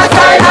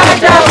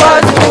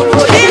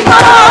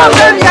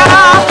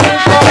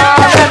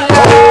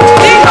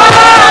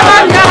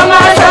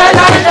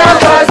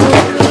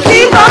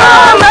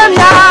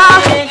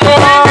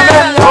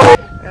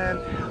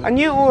 I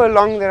knew all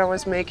along that I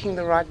was making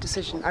the right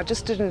decision. I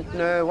just didn't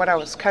know what I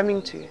was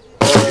coming to.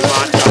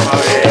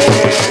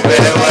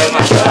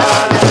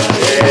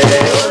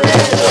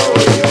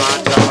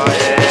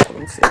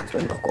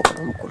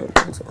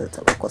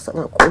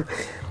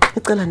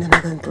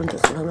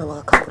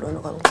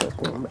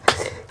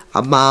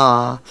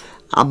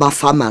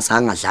 Ama-farmers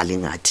angadlali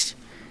ngathi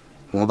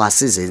ngoba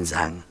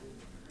sizenzanga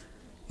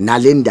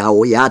nale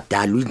ndawo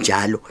yadalwa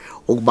injalo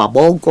ukuba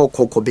bonke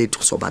okhokho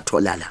bethu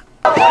sobathola la.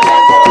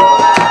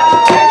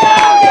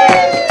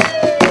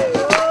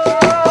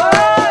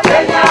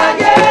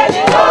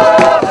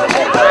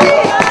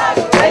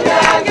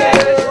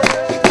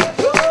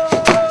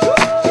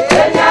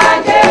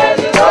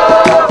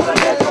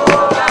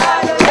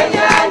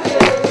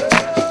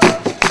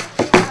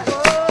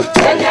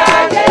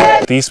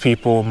 These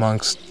people,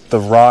 amongst the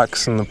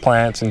rocks and the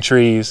plants and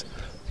trees,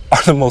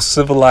 are the most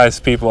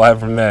civilized people I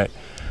ever met.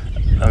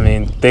 I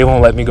mean, they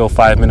won't let me go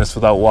 5 minutes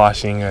without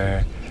washing,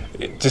 or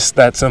just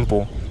that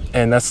simple.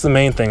 And that's the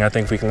main thing I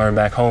think we can learn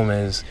back home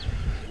is,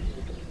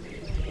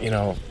 you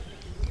know,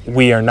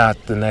 we are not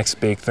the next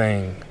big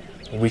thing.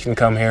 We can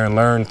come here and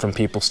learn from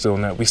people still.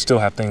 We still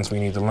have things we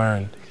need to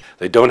learn.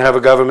 They don't have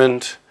a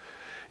government.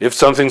 If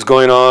something's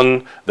going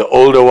on, the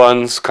older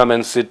ones come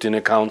and sit in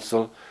a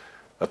council,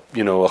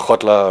 you know, a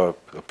chotla or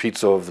a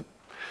pizza of the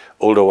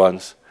older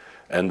ones,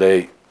 and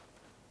they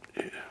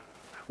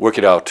work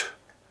it out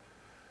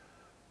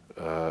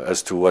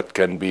as to what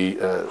can be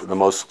the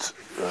most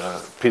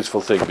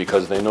peaceful thing,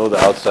 because they know the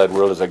outside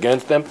world is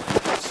against them.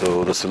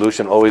 So the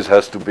solution always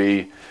has to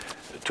be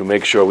to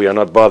make sure we are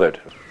not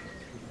bothered.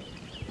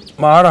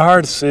 My heart of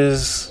hearts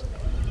is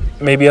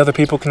maybe other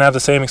people can have the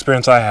same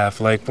experience I have,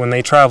 like when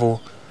they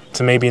travel,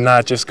 to maybe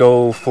not just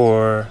go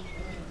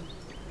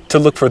to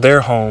look for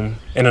their home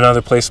in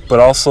another place, but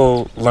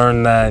also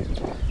learn that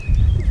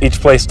each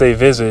place they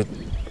visit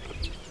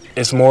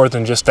is more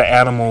than just the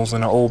animals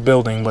in an old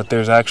building, but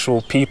there's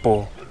actual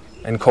people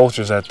and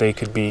cultures that they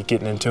could be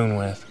getting in tune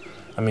with.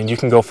 I mean, you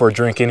can go for a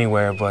drink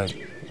anywhere, but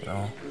you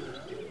know,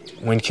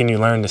 when can you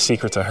learn the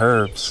secrets of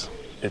herbs?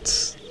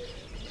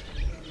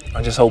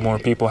 I just hope more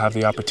people have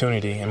the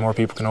opportunity and more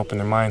people can open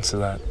their minds to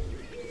that.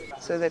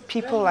 So that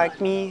people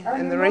like me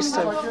and the rest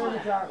of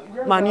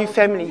my new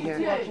family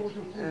here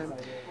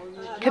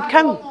can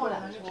come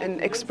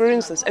and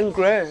experience this and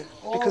grow,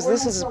 because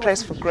this is a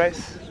place for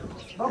growth.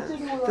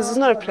 This is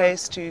not a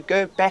place to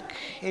go back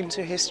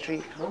into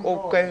history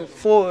or go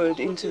forward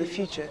into the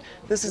future.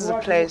 This is a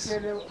place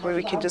where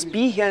we can just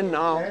be here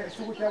now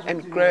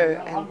and grow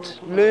and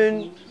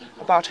learn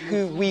about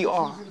who we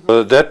are.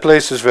 That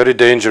place is very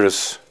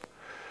dangerous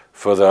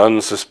for the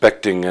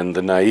unsuspecting and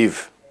the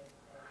naive.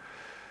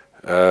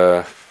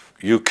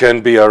 You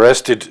can be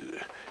arrested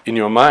in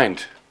your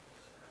mind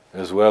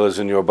as well as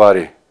in your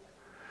body.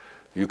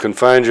 You can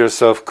find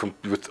yourself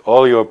with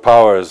all your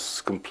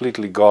powers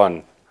completely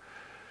gone.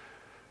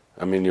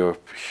 I mean, your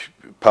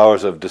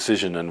powers of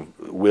decision and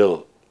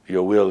will,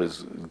 your will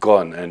is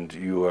gone, and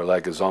you are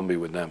like a zombie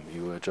with them.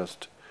 You are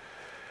just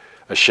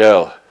a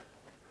shell.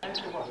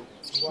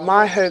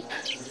 My hope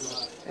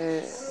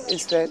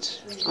is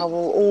that I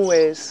will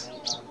always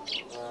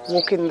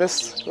walk in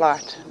this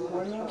light,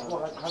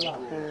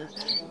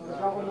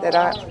 that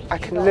I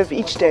can live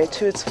each day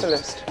to its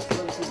fullest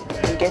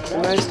and get the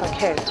most I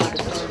can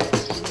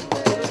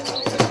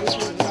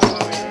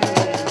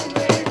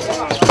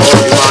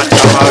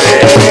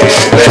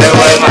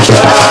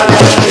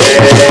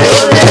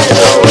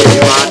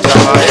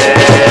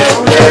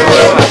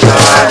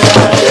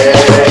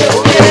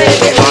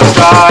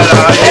out of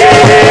it.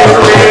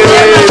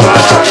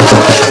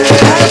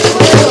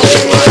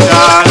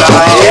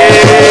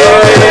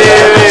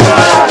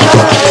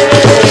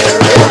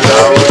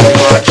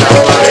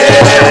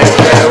 Yeah.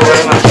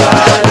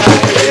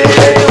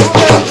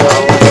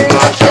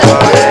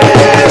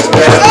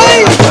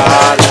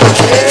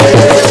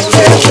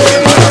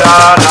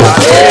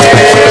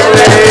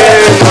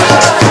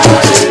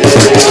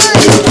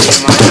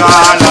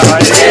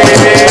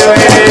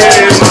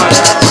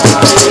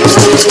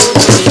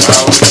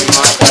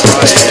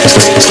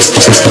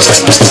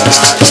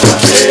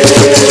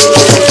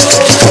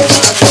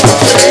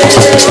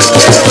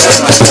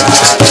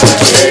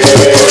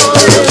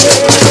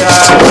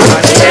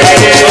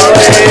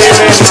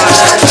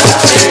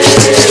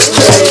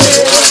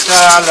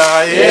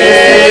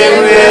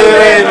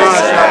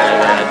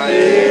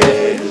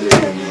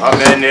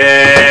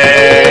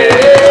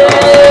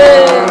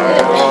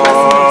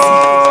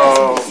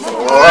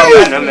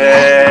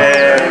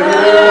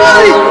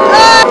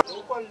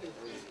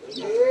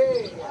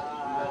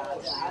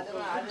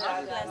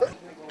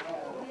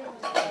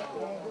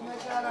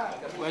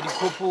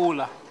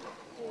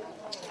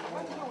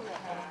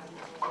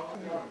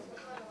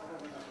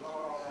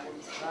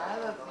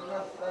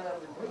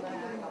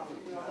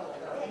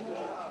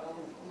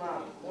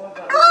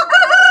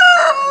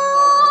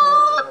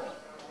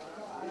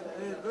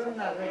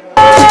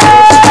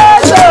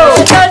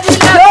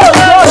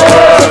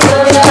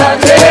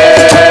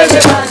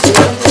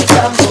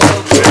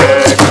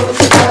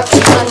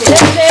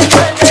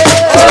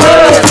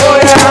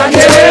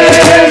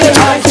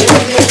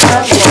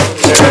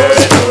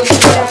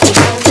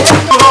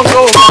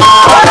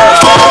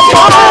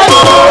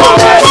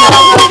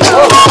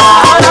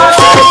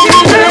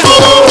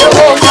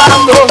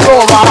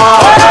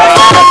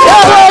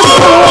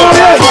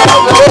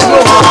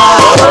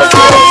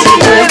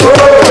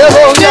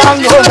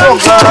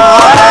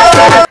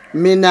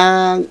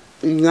 Mina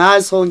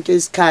ngasonke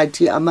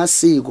isikhathi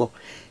amasiko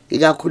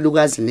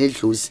ikakhulukazi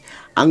nedluzi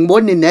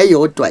angiboni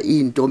neyodwa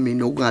into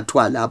mina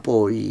okungathiwa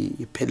lapho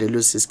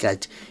iphelelo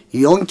sesikhathi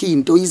yonke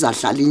into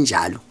izahlala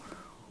injalo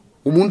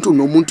umuntu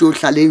nomuntu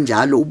ohlala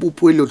enjalo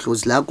ubuphwelo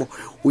dlozi lakho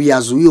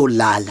uyazi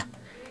uyolala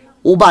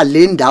uba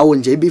le ndawo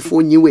nje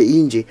bifonyiwe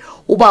inje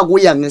uba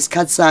kuya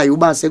ngesikhathi sayo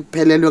uba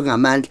sekuphelelwe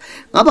ngamandla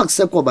ngaba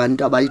kusekho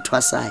abantu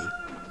abayithwasayo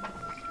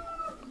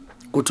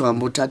kuthi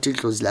hamba uthatha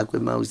idlozi lakho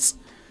eMautse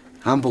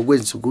hamba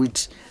ukwenza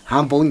ukuthi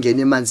hamba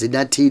ungene emanzini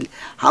athile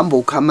hamba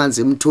ukha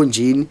amanzi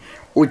emthonjeni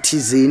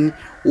othizeni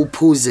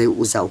uphuze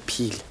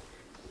uzawuphila.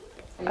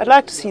 I'd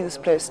like to see this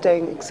place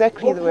staying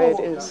exactly the way it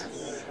is,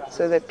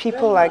 so that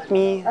people like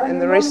me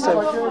and the rest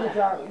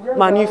of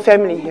my new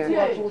family here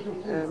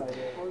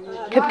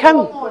can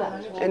come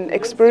and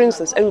experience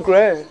this and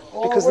grow,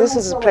 because this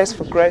is a place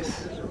for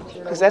growth,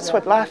 because that's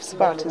what life's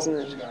about, isn't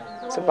it?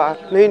 It's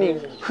about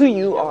learning who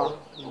you are,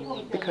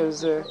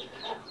 because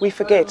we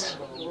forget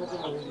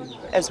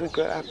as we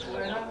grow up.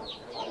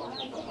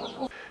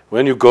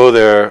 When you go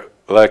there,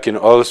 like in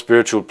all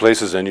spiritual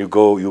places, and you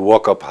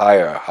walk up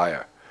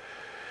higher,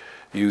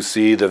 you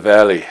see the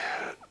valley.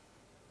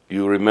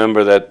 You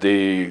remember that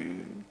the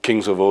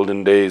kings of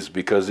olden days,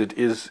 because it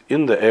is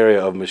in the area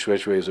of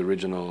Mishweshwe's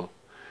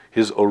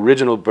his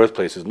original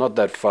birthplace is not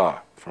that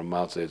far from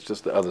Mautse. It's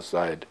just the other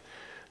side,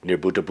 near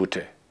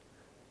Butebute.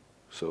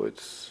 So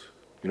it's,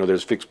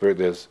 there's Vicksburg,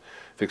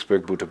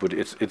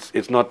 Butebute.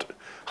 It's not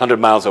 100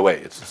 miles away.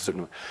 It's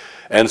certain,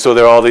 and so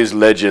there are all these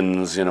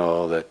legends,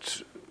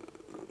 that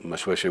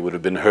Mishweshwe would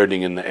have been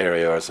herding in the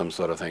area or some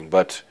sort of thing.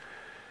 But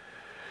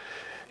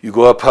you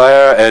go up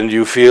higher and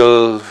you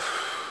feel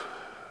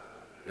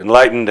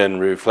enlightened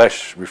and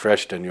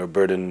refreshed, and your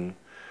burden,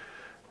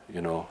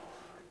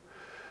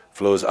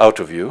 flows out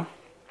of you,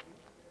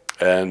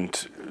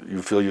 and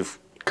you feel you've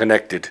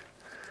connected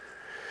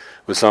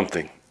with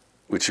something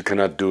which you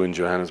cannot do in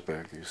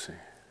Johannesburg, you see.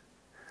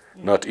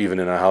 Not even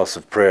in a house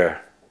of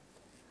prayer.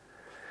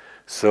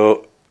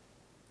 So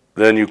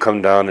then you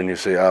come down and you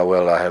say,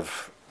 well, I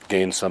have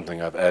gained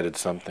something, I've added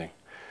something.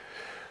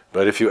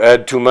 But if you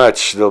add too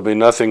much, there'll be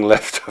nothing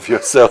left of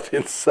yourself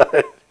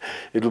inside.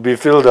 It will be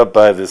filled up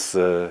by this,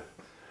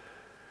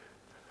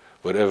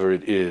 whatever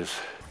it is.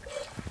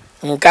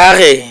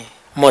 Nkare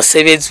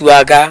mosebetsi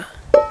wa ka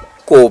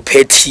ko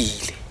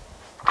phethile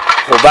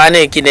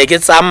hobane ke ne ke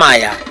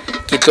tsamaya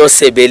ke tlo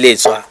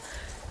sebeletswa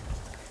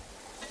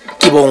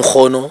ke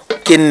bonkgono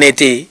ke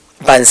nnete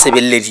ba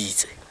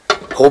nsebeleditse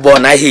ho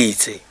bona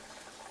hitse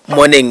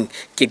morning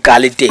ke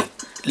qale teng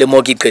le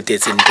mo ke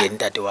qetetseng teng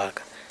tate wa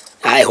ka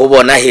ai ho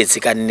bona hitse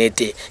ka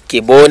nnete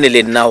ke bone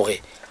le nna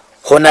hore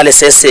hona le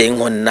se seng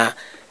ho nna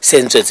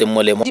se ntswetse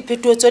molemo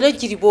diphetho tsone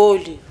ke di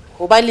bole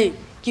hobane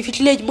ke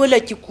fihlile ke bola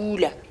ke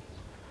kula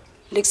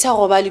le ke sa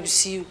roba le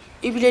bosiu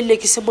ebile le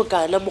ke se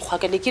mokana mokgwa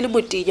ka ne ke le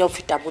motenya ho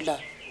feta mona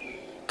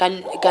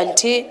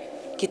kante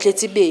ke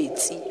tletse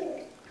metsi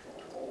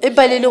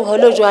empa le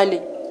holo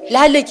jwale le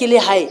ha le ke le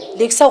hae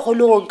le ke sa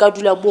kgone go nka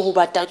dula mo ho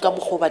batang ka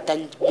mokgwa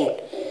batang mona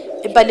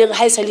empa le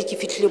ha isa le ke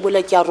fihlile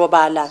mona ke a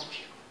robala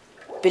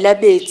pela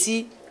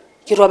metsi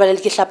ke robala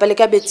le ke hlapa le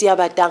ka metsi ya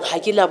batang ha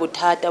ke na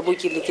bothata bo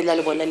ke le ke la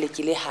le bona le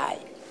ke le hae.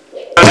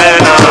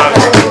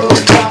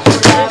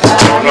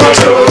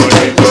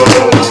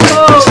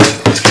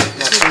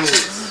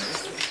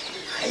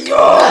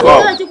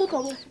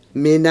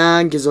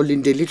 Mina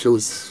ngizolindela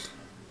idlozi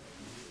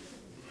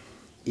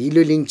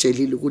yilo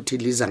lingitshelile ukuthi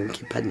liza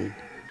ngikhipha nini.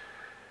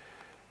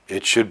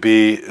 It should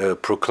be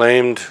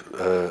proclaimed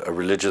a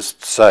religious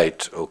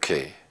site,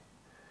 okay,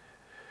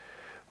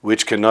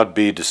 which cannot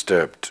be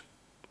disturbed.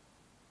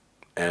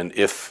 And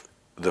if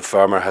the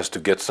farmer has to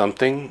get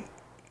something,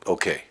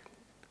 okay.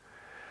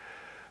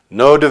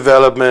 No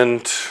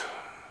development,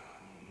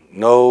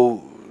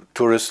 no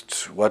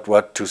tourists,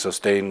 what to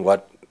sustain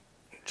what,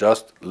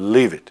 just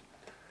leave it.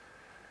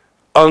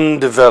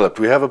 Undeveloped.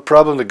 We have a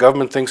problem. The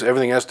government thinks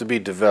everything has to be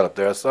developed.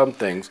 There are some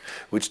things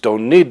which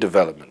don't need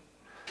development.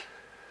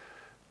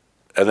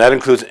 And that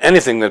includes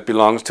anything that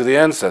belongs to the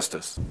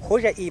ancestors.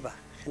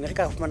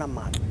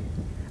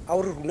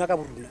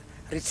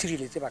 re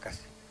tshireletse ba ka se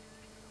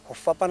go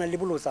fapana le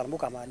bolotsana mo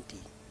ka mang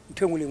teng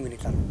ntho engwe le engwe le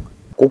tla loka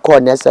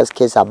kukhona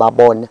esasikhe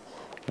sababona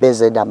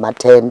beze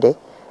namathende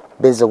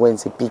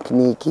bezokwenza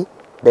ipicnic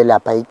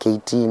belapha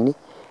egate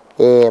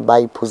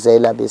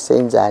bayiphuzela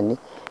besenzani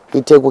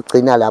ithe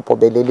kugcina lapho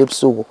belele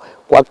ebusuku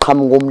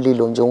kwaqhamuka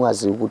umlilo nje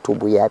ungazi ukuthi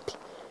ubuyaphi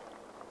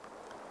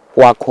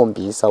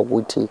wakhombisa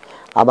ukuthi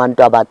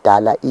abantu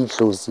abadala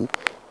idlozi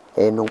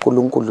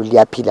noNkulunkulu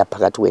liyaphila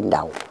phakathi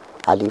kwendawo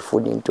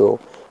alifuni into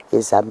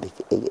ezambi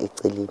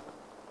eceleni.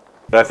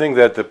 I think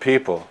that the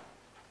people,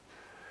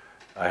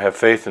 I have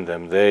faith in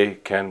them, they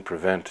can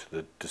prevent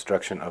the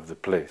destruction of the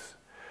place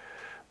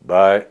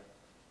by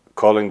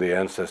calling the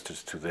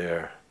ancestors to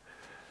their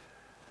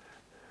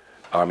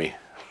army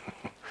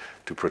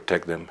to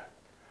protect them.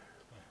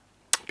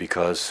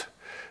 Because,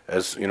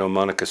 as you know,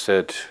 Monica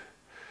said,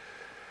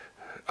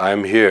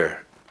 I'm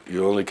here.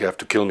 You only have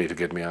to kill me to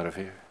get me out of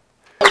here.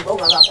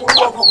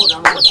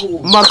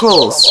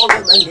 Marcos.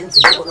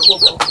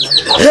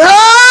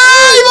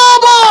 Hey,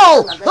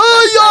 Bobo!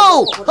 Hey,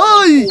 yo!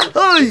 Hey,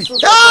 hey,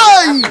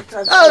 hey,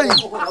 hey,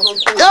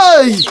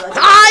 hey,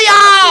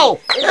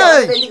 hey,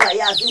 hey,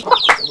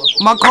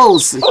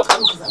 Marcos.